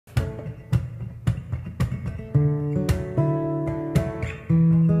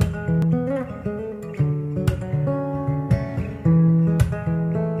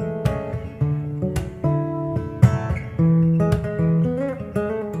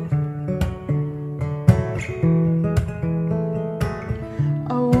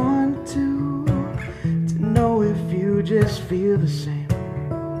feel the same,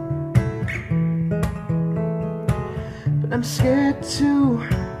 but I'm scared to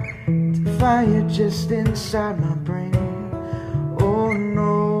find you just inside my brain. Oh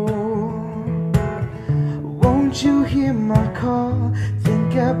no, won't you hear my call?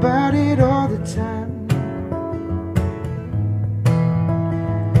 Think about it all the time.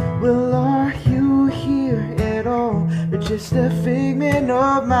 Well, are you here at all, or just a figment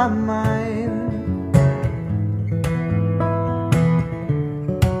of my mind?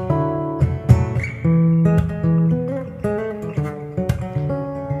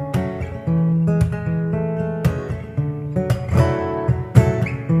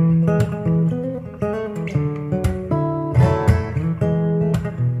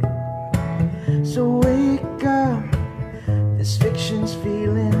 So wake up, this fiction's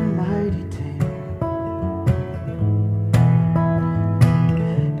feeling mighty tame,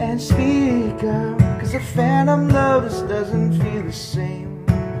 and speak up, 'cause a phantom loves doesn't feel the same.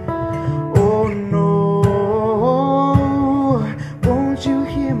 Oh no, won't you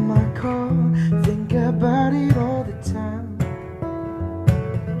hear my call? Think about it all the time.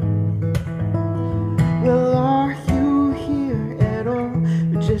 Well, are you here at all,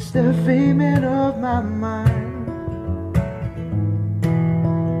 or just a figment of my mind?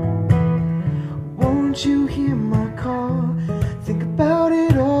 Won't you hear my call? Think about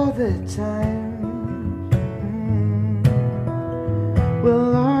it all the time.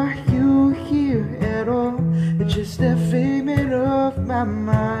 Well, are you here at all, or just a figment of my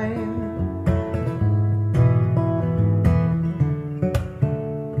mind?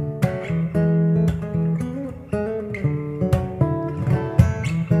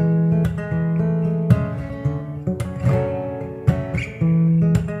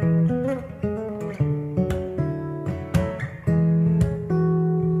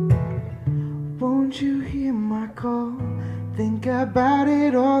 Won't you hear my call? Think about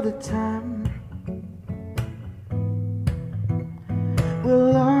it all the time.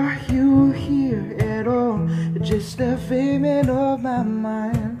 Well, are you here at all, or just a figment of my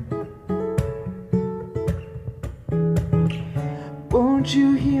mind? Won't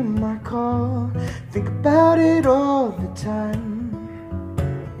you hear my call? Think about it all the time.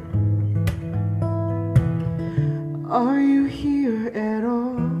 Are you here at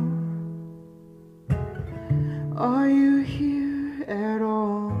all? Are you here at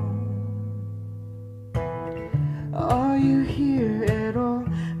all? Are you here at all,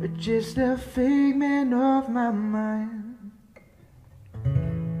 or just a figment of my mind?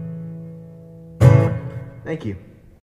 Thank you.